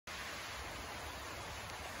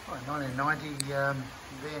1990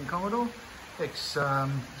 VN Commodore,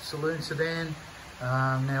 ex-saloon sedan,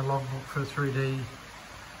 now logbook for 3D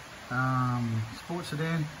sports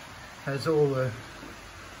sedan. Has all the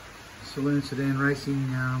saloon sedan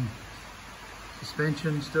racing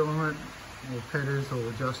suspension still on it, all pedals, all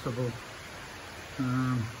adjustable.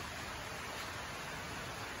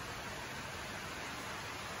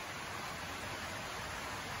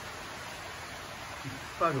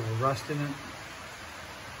 Bugger of rust in it.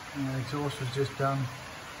 The exhaust was just done,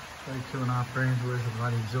 so 2.5 grams worth of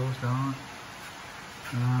bloody exhaust on it.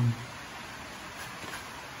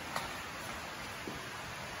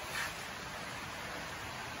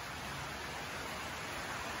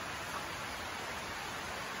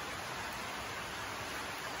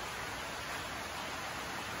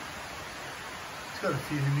 It's got a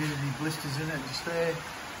few humidity blisters in it just there.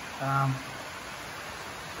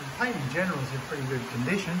 The paint in general is in pretty good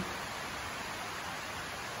condition,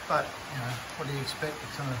 but you know, what do you expect?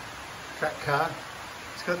 It's on a track car.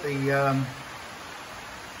 It's got the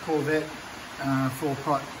Corvette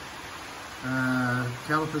 4-pot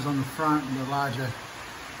calipers on the front and the larger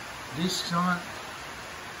discs on it.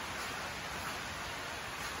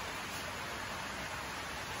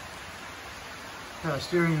 Power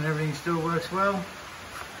steering and everything still works well.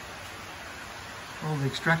 All the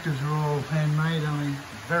extractors are all handmade, only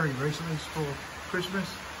very recently for Christmas.